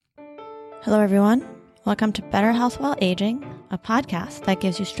Hello, everyone. Welcome to Better Health While Aging, a podcast that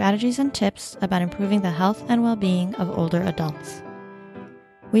gives you strategies and tips about improving the health and well-being of older adults.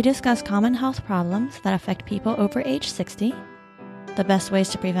 We discuss common health problems that affect people over age 60, the best ways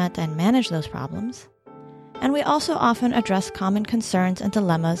to prevent and manage those problems, and we also often address common concerns and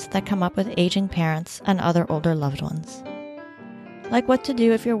dilemmas that come up with aging parents and other older loved ones. Like what to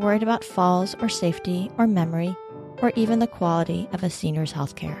do if you're worried about falls or safety or memory, or even the quality of a senior's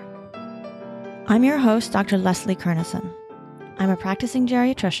healthcare. I'm your host, Dr. Leslie Kernison. I'm a practicing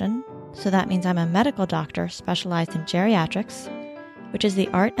geriatrician, so that means I'm a medical doctor specialized in geriatrics, which is the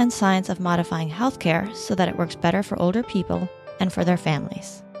art and science of modifying healthcare so that it works better for older people and for their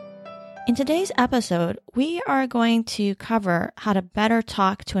families. In today's episode, we are going to cover how to better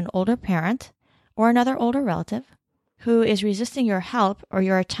talk to an older parent or another older relative who is resisting your help or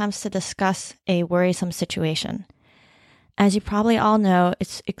your attempts to discuss a worrisome situation. As you probably all know,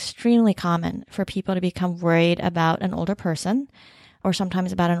 it's extremely common for people to become worried about an older person or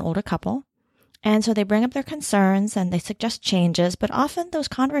sometimes about an older couple. And so they bring up their concerns and they suggest changes, but often those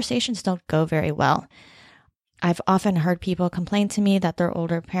conversations don't go very well. I've often heard people complain to me that their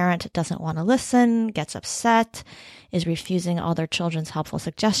older parent doesn't want to listen, gets upset, is refusing all their children's helpful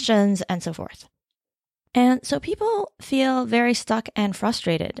suggestions, and so forth. And so people feel very stuck and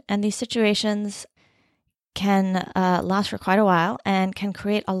frustrated, and these situations can last for quite a while and can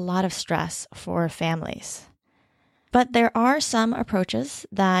create a lot of stress for families. But there are some approaches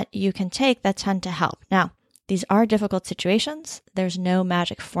that you can take that tend to help. Now, these are difficult situations. There's no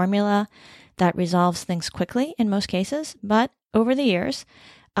magic formula that resolves things quickly in most cases, but over the years,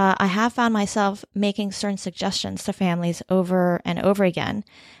 I have found myself making certain suggestions to families over and over again,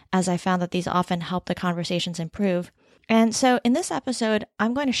 as I found that these often help the conversations improve. And so in this episode,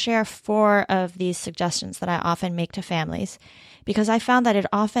 I'm going to share 4 of these suggestions that I often make to families because I found that it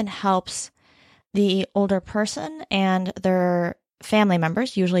often helps the older person and their family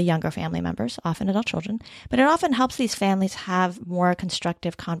members, usually younger family members, often adult children, but it often helps these families have more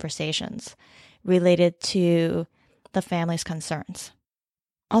constructive conversations related to the family's concerns.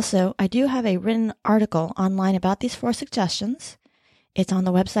 Also, I do have a written article online about these 4 suggestions. It's on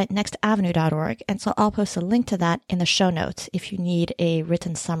the website nextavenue.org, and so I'll post a link to that in the show notes if you need a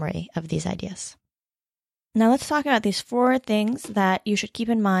written summary of these ideas. Now let's talk about these 4 things that you should keep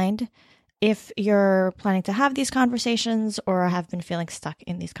in mind if you're planning to have these conversations or have been feeling stuck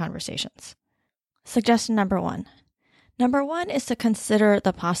in these conversations. Suggestion number 1. Number 1 is to consider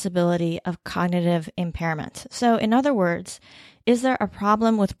the possibility of cognitive impairment. So in other words, is there a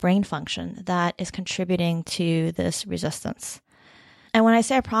problem with brain function that is contributing to this resistance? And when I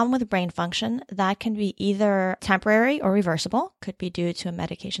say a problem with brain function, that can be either temporary or reversible, could be due to a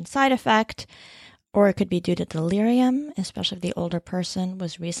medication side effect, or it could be due to delirium, especially if the older person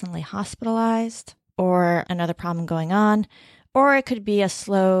was recently hospitalized, or another problem going on, or it could be a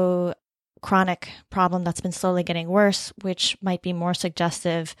slow chronic problem that's been slowly getting worse, which might be more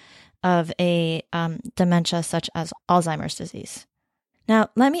suggestive of a dementia such as Alzheimer's disease. Now,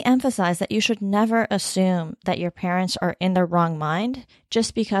 let me emphasize that you should never assume that your parents are in their wrong mind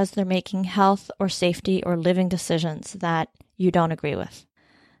just because they're making health or safety or living decisions that you don't agree with.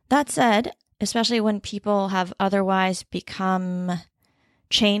 That said, especially when people have otherwise become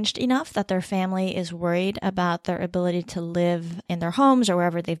changed enough that their family is worried about their ability to live in their homes or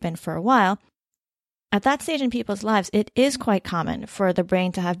wherever they've been for a while, at that stage in people's lives, it is quite common for the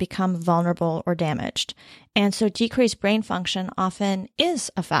brain to have become vulnerable or damaged. And so decreased brain function often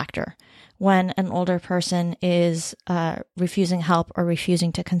is a factor when an older person is refusing help or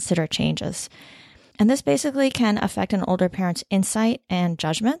refusing to consider changes. And this basically can affect an older parent's insight and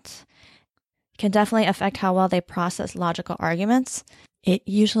judgment. It can definitely affect how well they process logical arguments. It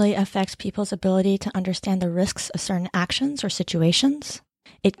usually affects people's ability to understand the risks of certain actions or situations.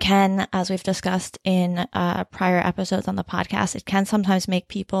 It can, as we've discussed in prior episodes on the podcast, it can sometimes make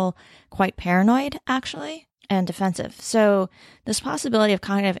people quite paranoid, actually, and defensive. So this possibility of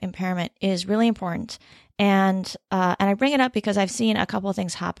cognitive impairment is really important. And I bring it up because I've seen a couple of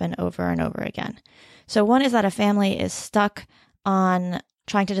things happen over and over again. So one is that a family is stuck on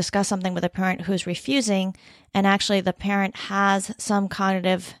trying to discuss something with a parent who's refusing, and actually the parent has some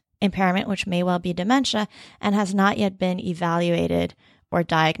cognitive impairment, which may well be dementia, and has not yet been evaluated or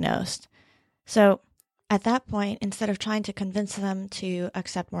diagnosed. So at that point, instead of trying to convince them to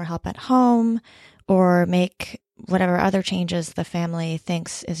accept more help at home or make whatever other changes the family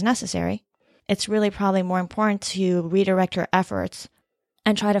thinks is necessary, it's really probably more important to redirect your efforts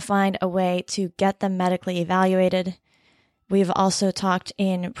and try to find a way to get them medically evaluated, We've also talked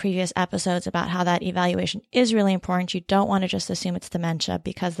in previous episodes about how that evaluation is really important. You don't want to just assume it's dementia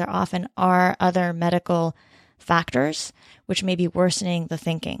because there often are other medical factors which may be worsening the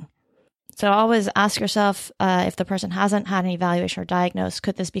thinking. So always ask yourself if the person hasn't had an evaluation or diagnosed,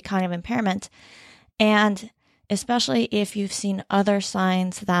 could this be cognitive impairment? And especially if you've seen other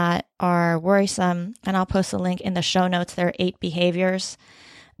signs that are worrisome, and I'll post a link in the show notes, there are 8 behaviors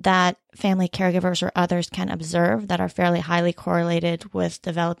that family caregivers or others can observe that are fairly highly correlated with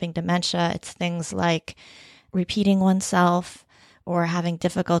developing dementia. It's things like repeating oneself or having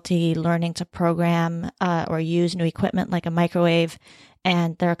difficulty learning to program or use new equipment like a microwave.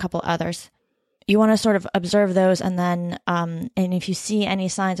 And there are a couple others. You want to sort of observe those, and then and if you see any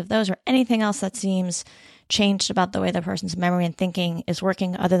signs of those or anything else that seems changed about the way the person's memory and thinking is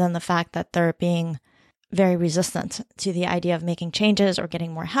working, other than the fact that they're being very resistant to the idea of making changes or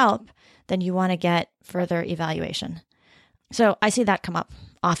getting more help, then you want to get further evaluation. So I see that come up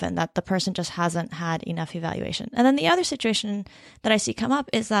often, that the person just hasn't had enough evaluation. And then the other situation that I see come up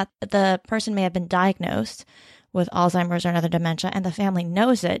is that the person may have been diagnosed with Alzheimer's or another dementia, and the family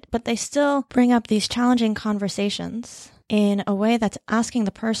knows it, but they still bring up these challenging conversations in a way that's asking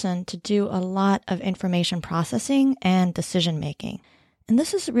the person to do a lot of information processing and decision making. And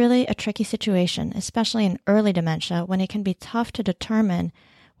this is really a tricky situation, especially in early dementia, when it can be tough to determine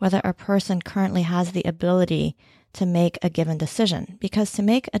whether a person currently has the ability to make a given decision. Because to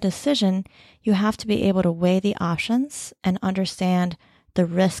make a decision, you have to be able to weigh the options and understand the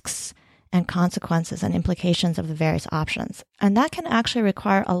risks and consequences and implications of the various options. And that can actually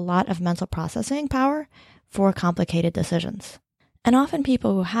require a lot of mental processing power for complicated decisions. And often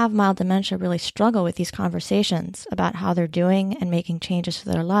people who have mild dementia really struggle with these conversations about how they're doing and making changes to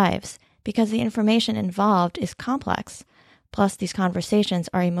their lives because the information involved is complex. Plus, these conversations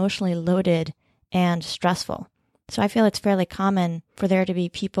are emotionally loaded and stressful. So I feel it's fairly common for there to be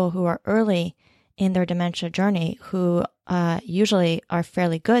people who are early in their dementia journey who usually are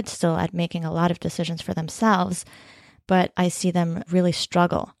fairly good still at making a lot of decisions for themselves, but I see them really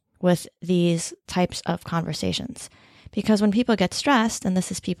struggle with these types of conversations. Because when people get stressed, and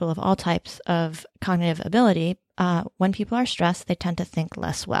this is people of all types of cognitive ability, when people are stressed, they tend to think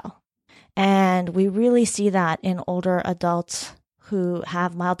less well. And we really see that in older adults who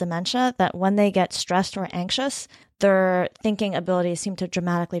have mild dementia, that when they get stressed or anxious, their thinking abilities seem to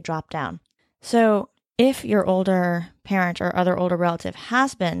dramatically drop down. So if your older parent or other older relative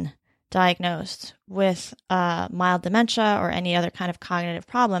has been diagnosed with mild dementia or any other kind of cognitive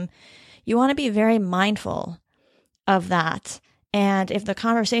problem, you want to be very mindful of that. And if the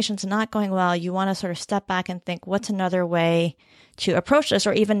conversation's not going well, you want to sort of step back and think, what's another way to approach this?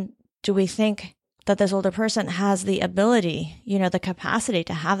 Or even, do we think that this older person has the ability, the capacity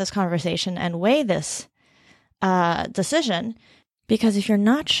to have this conversation and weigh this decision? Because if you're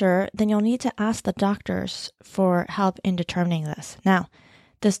not sure, then you'll need to ask the doctors for help in determining this. Now,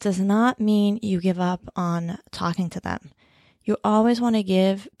 this does not mean you give up on talking to them. You always want to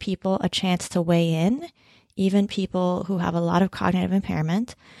give people a chance to weigh in, even people who have a lot of cognitive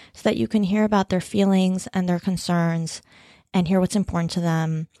impairment, so that you can hear about their feelings and their concerns and hear what's important to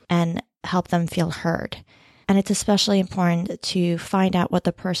them and help them feel heard. And it's especially important to find out what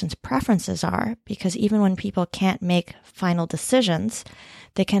the person's preferences are, because even when people can't make final decisions,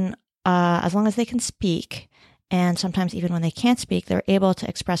 they can, as long as they can speak, and sometimes even when they can't speak, they're able to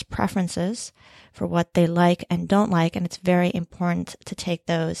express preferences for what they like and don't like, and it's very important to take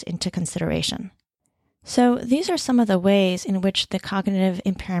those into consideration. So these are some of the ways in which the cognitive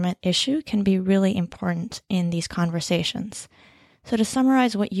impairment issue can be really important in these conversations. So to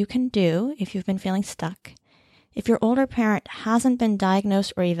summarize what you can do if you've been feeling stuck, if your older parent hasn't been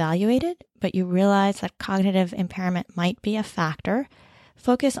diagnosed or evaluated, but you realize that cognitive impairment might be a factor,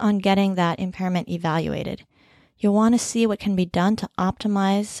 focus on getting that impairment evaluated. You'll want to see what can be done to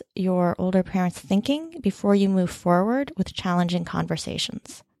optimize your older parent's thinking before you move forward with challenging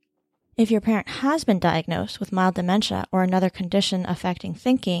conversations. If your parent has been diagnosed with mild dementia or another condition affecting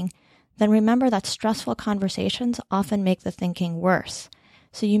thinking, then remember that stressful conversations often make the thinking worse.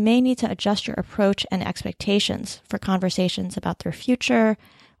 So you may need to adjust your approach and expectations for conversations about their future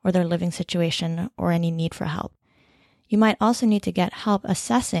or their living situation or any need for help. You might also need to get help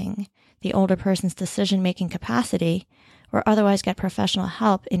assessing the older person's decision-making capacity or otherwise get professional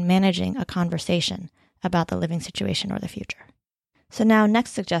help in managing a conversation about the living situation or the future. So now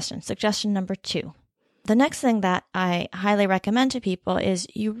next suggestion number 2. The next thing that I highly recommend to people is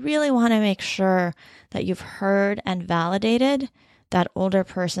you really want to make sure that you've heard and validated that older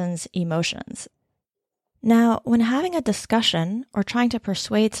person's emotions. Now, when having a discussion or trying to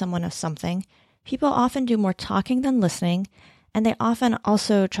persuade someone of something, People often do more talking than listening, and they often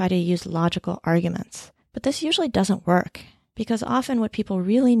also try to use logical arguments. But this usually doesn't work, because often what people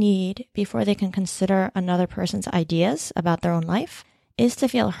really need before they can consider another person's ideas about their own life is to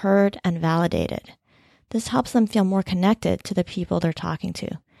feel heard and validated. This helps them feel more connected to the people they're talking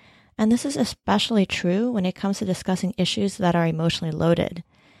to. And this is especially true when it comes to discussing issues that are emotionally loaded,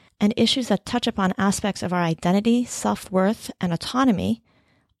 and issues that touch upon aspects of our identity, self-worth, and autonomy,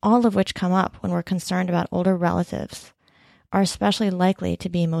 all of which come up when we're concerned about older relatives, are especially likely to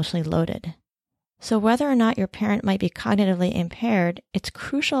be emotionally loaded. So whether or not your parent might be cognitively impaired, it's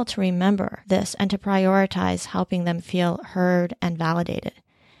crucial to remember this and to prioritize helping them feel heard and validated.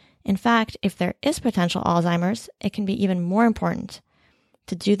 In fact, if there is potential Alzheimer's, it can be even more important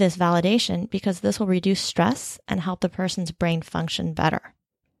to do this validation because this will reduce stress and help the person's brain function better.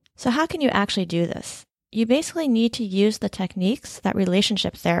 So how can you actually do this? You basically need to use the techniques that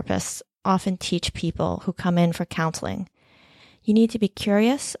relationship therapists often teach people who come in for counseling. You need to be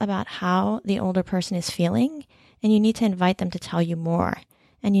curious about how the older person is feeling, and you need to invite them to tell you more,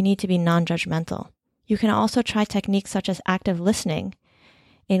 and you need to be non-judgmental. You can also try techniques such as active listening,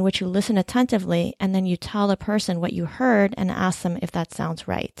 in which you listen attentively and then you tell the person what you heard and ask them if that sounds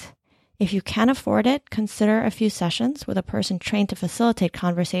right. If you can afford it, consider a few sessions with a person trained to facilitate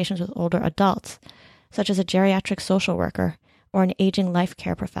conversations with older adults, such as a geriatric social worker or an aging life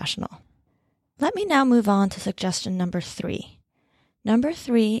care professional. Let me now move on to suggestion number 3. Number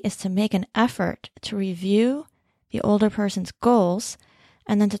 3 is to make an effort to review the older person's goals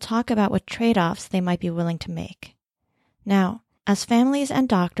and then to talk about what trade-offs they might be willing to make. Now, as families and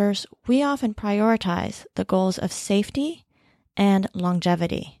doctors, we often prioritize the goals of safety and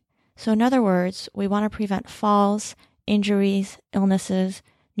longevity. So in other words, we want to prevent falls, injuries, illnesses,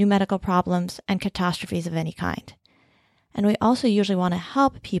 new medical problems, and catastrophes of any kind. And we also usually want to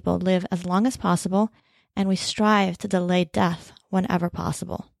help people live as long as possible, and we strive to delay death whenever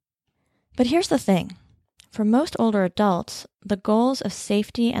possible. But here's the thing. For most older adults, the goals of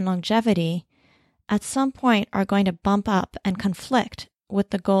safety and longevity at some point are going to bump up and conflict with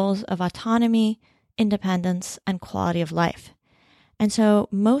the goals of autonomy, independence, and quality of life. And so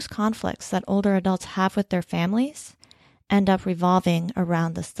most conflicts that older adults have with their families end up revolving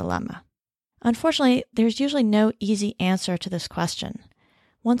around this dilemma. Unfortunately, there's usually no easy answer to this question.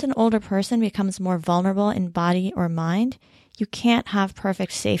 Once an older person becomes more vulnerable in body or mind, you can't have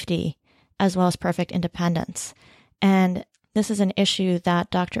perfect safety as well as perfect independence. And this is an issue that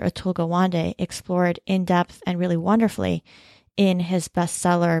Dr. Atul Gawande explored in depth and really wonderfully in his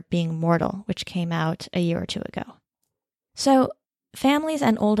bestseller, Being Mortal, which came out a year or two ago. So families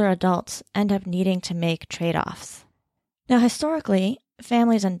and older adults end up needing to make trade-offs. Now, historically,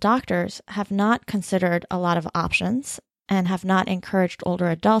 families and doctors have not considered a lot of options and have not encouraged older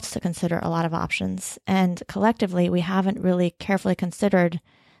adults to consider a lot of options. And collectively, we haven't really carefully considered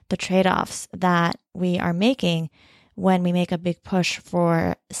the trade-offs that we are making when we make a big push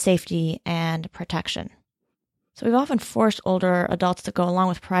for safety and protection. So we've often forced older adults to go along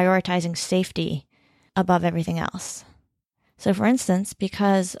with prioritizing safety above everything else. So for instance,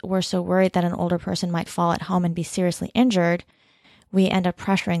 because we're so worried that an older person might fall at home and be seriously injured, we end up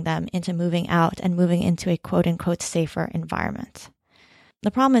pressuring them into moving out and moving into a quote-unquote safer environment.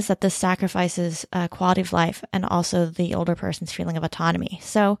 The problem is that this sacrifices quality of life and also the older person's feeling of autonomy.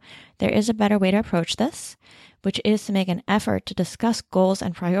 So there is a better way to approach this, which is to make an effort to discuss goals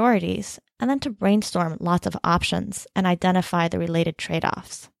and priorities, and then to brainstorm lots of options and identify the related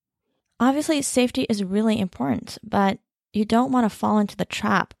trade-offs. Obviously, safety is really important, but you don't want to fall into the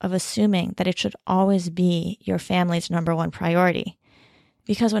trap of assuming that it should always be your family's number one priority.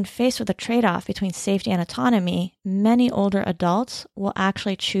 Because when faced with a trade-off between safety and autonomy, many older adults will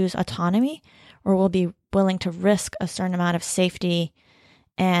actually choose autonomy or will be willing to risk a certain amount of safety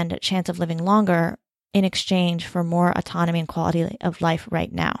and chance of living longer in exchange for more autonomy and quality of life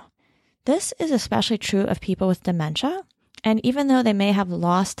right now. This is especially true of people with dementia, and even though they may have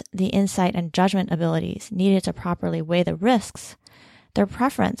lost the insight and judgment abilities needed to properly weigh the risks, their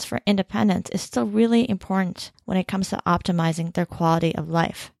preference for independence is still really important when it comes to optimizing their quality of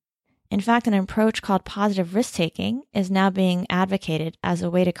life. In fact, an approach called positive risk-taking is now being advocated as a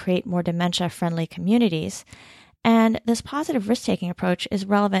way to create more dementia-friendly communities. And this positive risk-taking approach is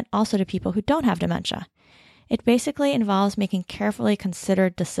relevant also to people who don't have dementia. It basically involves making carefully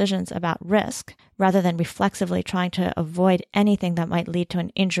considered decisions about risk rather than reflexively trying to avoid anything that might lead to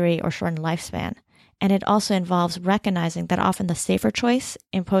an injury or shortened lifespan. And it also involves recognizing that often the safer choice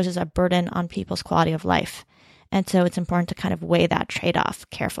imposes a burden on people's quality of life. And so it's important to kind of weigh that trade-off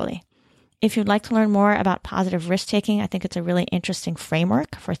carefully. If you'd like to learn more about positive risk-taking, I think it's a really interesting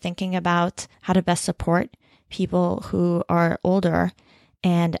framework for thinking about how to best support people who are older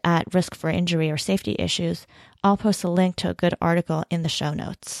and at risk for injury or safety issues. I'll post a link to a good article in the show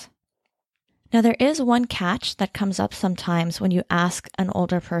notes. Now, there is one catch that comes up sometimes when you ask an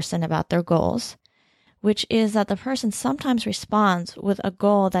older person about their goals, which is that the person sometimes responds with a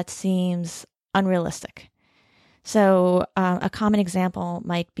goal that seems unrealistic. So a common example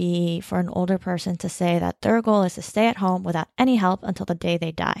might be for an older person to say that their goal is to stay at home without any help until the day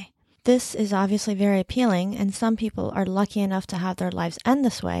they die. This is obviously very appealing, and some people are lucky enough to have their lives end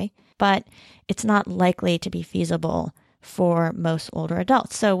this way, but it's not likely to be feasible for most older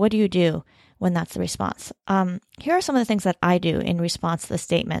adults. So what do you do when that's the response? Here are some of the things that I do in response to the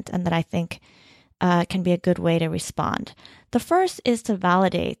statement and that I think can be a good way to respond. The first is to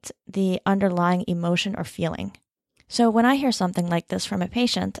validate the underlying emotion or feeling. So when I hear something like this from a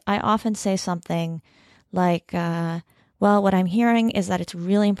patient, I often say something like, well, what I'm hearing is that it's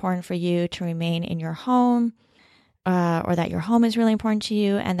really important for you to remain in your home, or that your home is really important to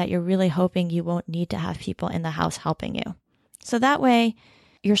you, and that you're really hoping you won't need to have people in the house helping you. So that way,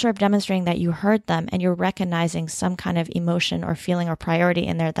 you're sort of demonstrating that you heard them and you're recognizing some kind of emotion or feeling or priority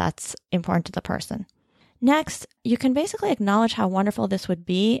in there that's important to the person. Next, you can basically acknowledge how wonderful this would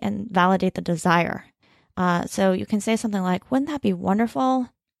be and validate the desire. So you can say something like, wouldn't that be wonderful?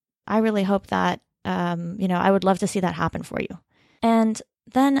 I really hope that, I would love to see that happen for you. And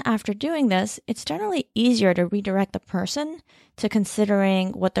then after doing this, it's generally easier to redirect the person to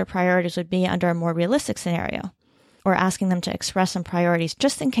considering what their priorities would be under a more realistic scenario, or asking them to express some priorities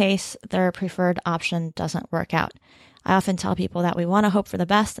just in case their preferred option doesn't work out. I often tell people that we want to hope for the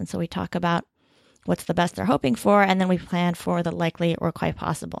best, and so we talk about what's the best they're hoping for, and then we plan for the likely or quite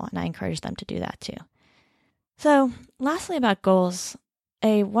possible, and I encourage them to do that too. So, lastly about goals,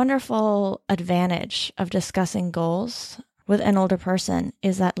 a wonderful advantage of discussing goals with an older person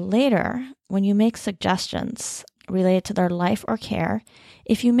is that later, when you make suggestions related to their life or care,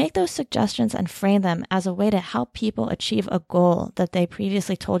 if you make those suggestions and frame them as a way to help people achieve a goal that they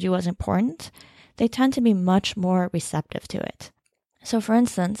previously told you was important, they tend to be much more receptive to it. So for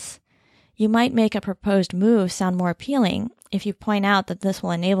instance, you might make a proposed move sound more appealing if you point out that this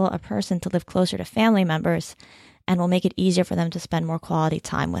will enable a person to live closer to family members and will make it easier for them to spend more quality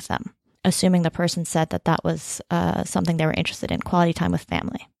time with them, assuming the person said that that was something they were interested in, quality time with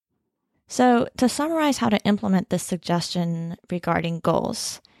family. So to summarize how to implement this suggestion regarding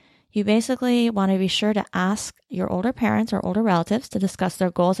goals, you basically want to be sure to ask your older parents or older relatives to discuss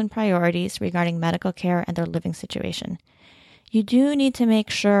their goals and priorities regarding medical care and their living situation. You do need to make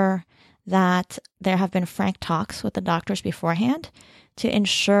sure that there have been frank talks with the doctors beforehand to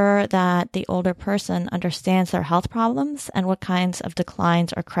ensure that the older person understands their health problems and what kinds of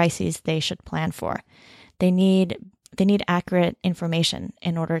declines or crises they should plan for. They need accurate information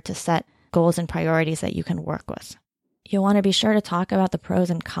in order to set goals and priorities that you can work with. You'll want to be sure to talk about the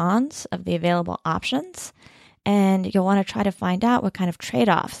pros and cons of the available options, and you'll want to try to find out what kind of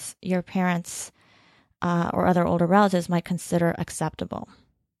trade-offs your parents or other older relatives might consider acceptable.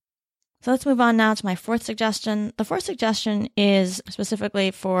 So let's move on now to my fourth suggestion. The fourth suggestion is specifically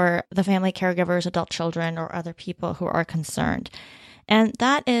for the family caregivers, adult children, or other people who are concerned. And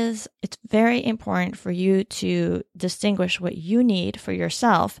that is, it's very important for you to distinguish what you need for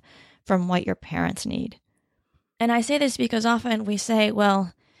yourself from what your parents need. And I say this because often we say,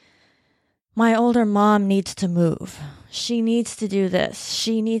 well, my older mom needs to move. She needs to do this.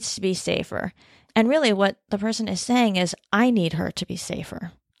 She needs to be safer. And really what the person is saying is, I need her to be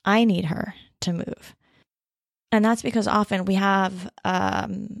safer. I need her to move. And that's because often we have,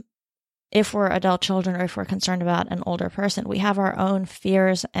 if we're adult children or if we're concerned about an older person, we have our own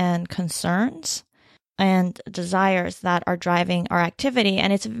fears and concerns and desires that are driving our activity.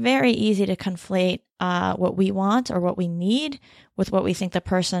 And it's very easy to conflate what we want or what we need with what we think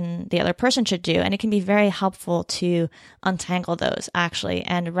the other person should do. And it can be very helpful to untangle those actually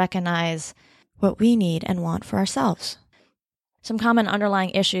and recognize what we need and want for ourselves. Some common underlying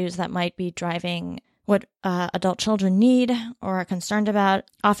issues that might be driving what adult children need or are concerned about.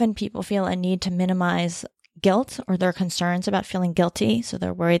 Often people feel a need to minimize guilt or their concerns about feeling guilty. So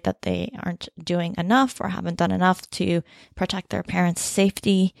they're worried that they aren't doing enough or haven't done enough to protect their parents'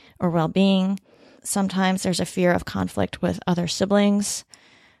 safety or well-being. Sometimes there's a fear of conflict with other siblings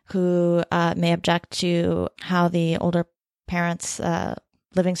who may object to how the older parent's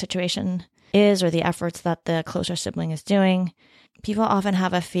living situation is or the efforts that the closer sibling is doing. People often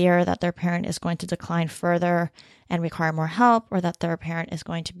have a fear that their parent is going to decline further and require more help, or that their parent is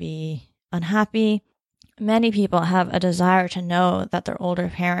going to be unhappy. Many people have a desire to know that their older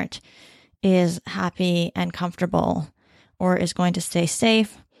parent is happy and comfortable or is going to stay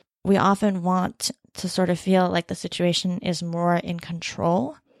safe. We often want to sort of feel like the situation is more in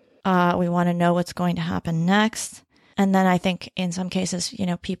control. We want to know what's going to happen next. And then I think in some cases,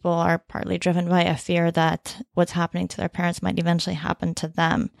 people are partly driven by a fear that what's happening to their parents might eventually happen to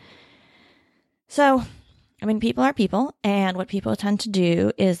them. So, people are people, and what people tend to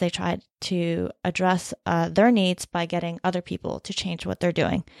do is they try to address their needs by getting other people to change what they're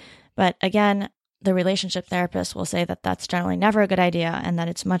doing. But again, the relationship therapist will say that that's generally never a good idea and that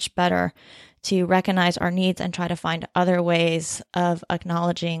it's much better to recognize our needs and try to find other ways of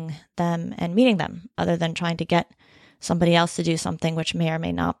acknowledging them and meeting them other than trying to get somebody else to do something which may or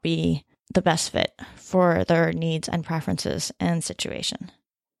may not be the best fit for their needs and preferences and situation.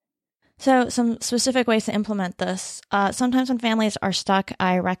 So some specific ways to implement this. Sometimes when families are stuck,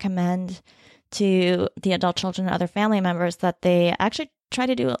 I recommend to the adult children and other family members that they actually try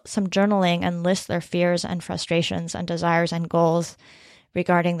to do some journaling and list their fears and frustrations and desires and goals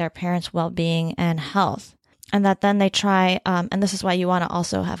regarding their parents' well-being and health. And that then they try, and this is why you want to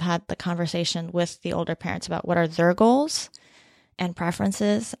also have had the conversation with the older parents about what are their goals and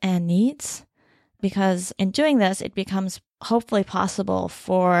preferences and needs. Because in doing this, it becomes hopefully possible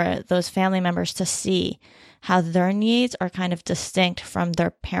for those family members to see how their needs are kind of distinct from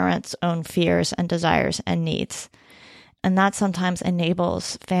their parents' own fears and desires and needs. And that sometimes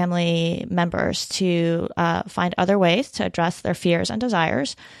enables family members to find other ways to address their fears and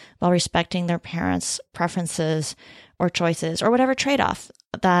desires while respecting their parents' preferences or choices or whatever trade-off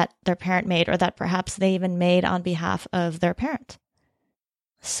that their parent made or that perhaps they even made on behalf of their parent.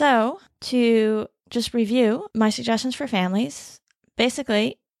 So to just review my suggestions for families,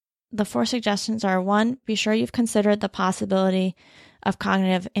 basically the 4 suggestions are: 1, be sure you've considered the possibility of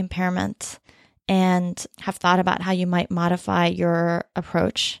cognitive impairment and have thought about how you might modify your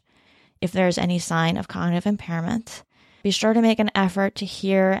approach if there's any sign of cognitive impairment. Be sure to make an effort to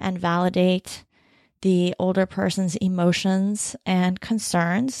hear and validate the older person's emotions and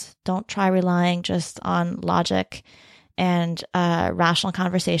concerns. Don't try relying just on logic and rational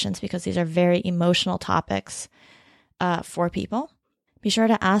conversations because these are very emotional topics for people. Be sure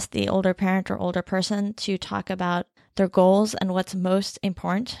to ask the older parent or older person to talk about their goals and what's most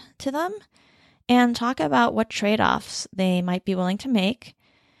important to them, and talk about what trade-offs they might be willing to make.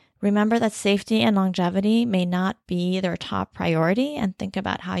 Remember that safety and longevity may not be their top priority, and think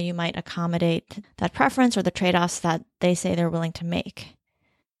about how you might accommodate that preference or the trade-offs that they say they're willing to make.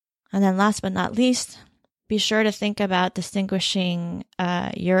 And then last but not least, be sure to think about distinguishing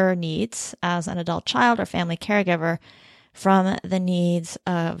your needs as an adult child or family caregiver from the needs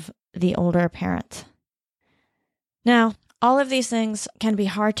of the older parent. Now, all of these things can be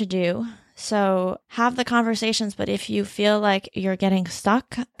hard to do, so have the conversations, but if you feel like you're getting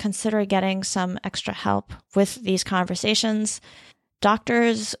stuck, consider getting some extra help with these conversations.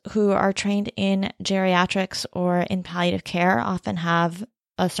 Doctors who are trained in geriatrics or in palliative care often have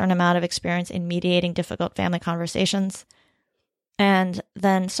a certain amount of experience in mediating difficult family conversations. And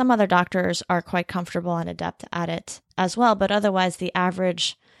then some other doctors are quite comfortable and adept at it as well, but otherwise the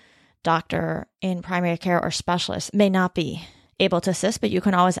average doctor in primary care or specialist may not be able to assist, but you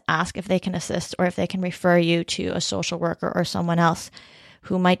can always ask if they can assist or if they can refer you to a social worker or someone else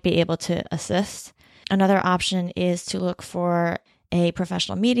who might be able to assist. Another option is to look for a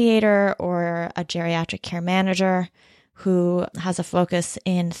professional mediator or a geriatric care manager who has a focus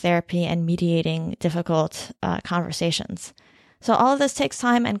in therapy and mediating difficult conversations. So all of this takes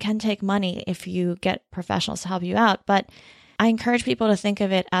time and can take money if you get professionals to help you out, but I encourage people to think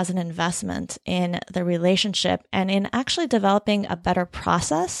of it as an investment in the relationship and in actually developing a better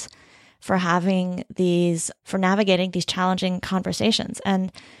process for navigating these challenging conversations.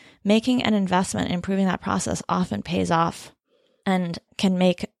 And making an investment in improving that process often pays off and can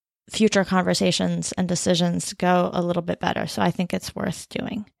make future conversations and decisions go a little bit better. So I think it's worth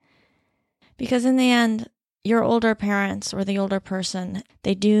doing. Because in the end, your older parents or the older person,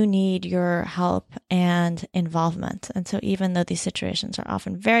 they do need your help and involvement. And so even though these situations are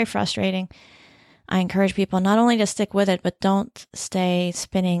often very frustrating, I encourage people not only to stick with it, but don't stay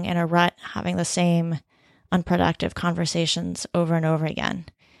spinning in a rut, having the same unproductive conversations over and over again.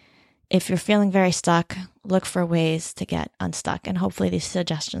 If you're feeling very stuck, look for ways to get unstuck, and hopefully these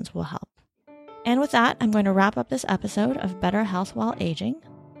suggestions will help. And with that, I'm going to wrap up this episode of Better Health While Aging.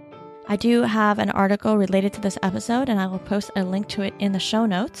 I do have an article related to this episode, and I will post a link to it in the show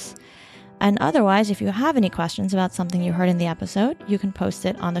notes. And otherwise, if you have any questions about something you heard in the episode, you can post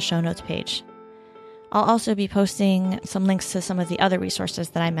it on the show notes page. I'll also be posting some links to some of the other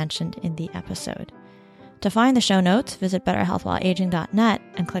resources that I mentioned in the episode. To find the show notes, visit betterhealthwhileaging.net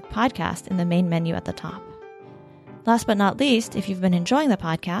and click podcast in the main menu at the top. Last but not least, if you've been enjoying the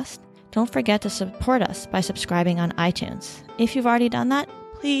podcast, don't forget to support us by subscribing on iTunes. If you've already done that,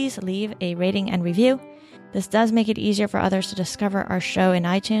 please leave a rating and review. This does make it easier for others to discover our show in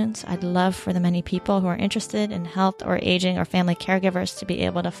iTunes. I'd love for the many people who are interested in health or aging or family caregivers to be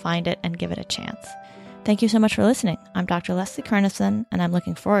able to find it and give it a chance. Thank you so much for listening. I'm Dr. Leslie Kernison, and I'm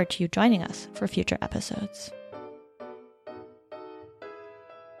looking forward to you joining us for future episodes.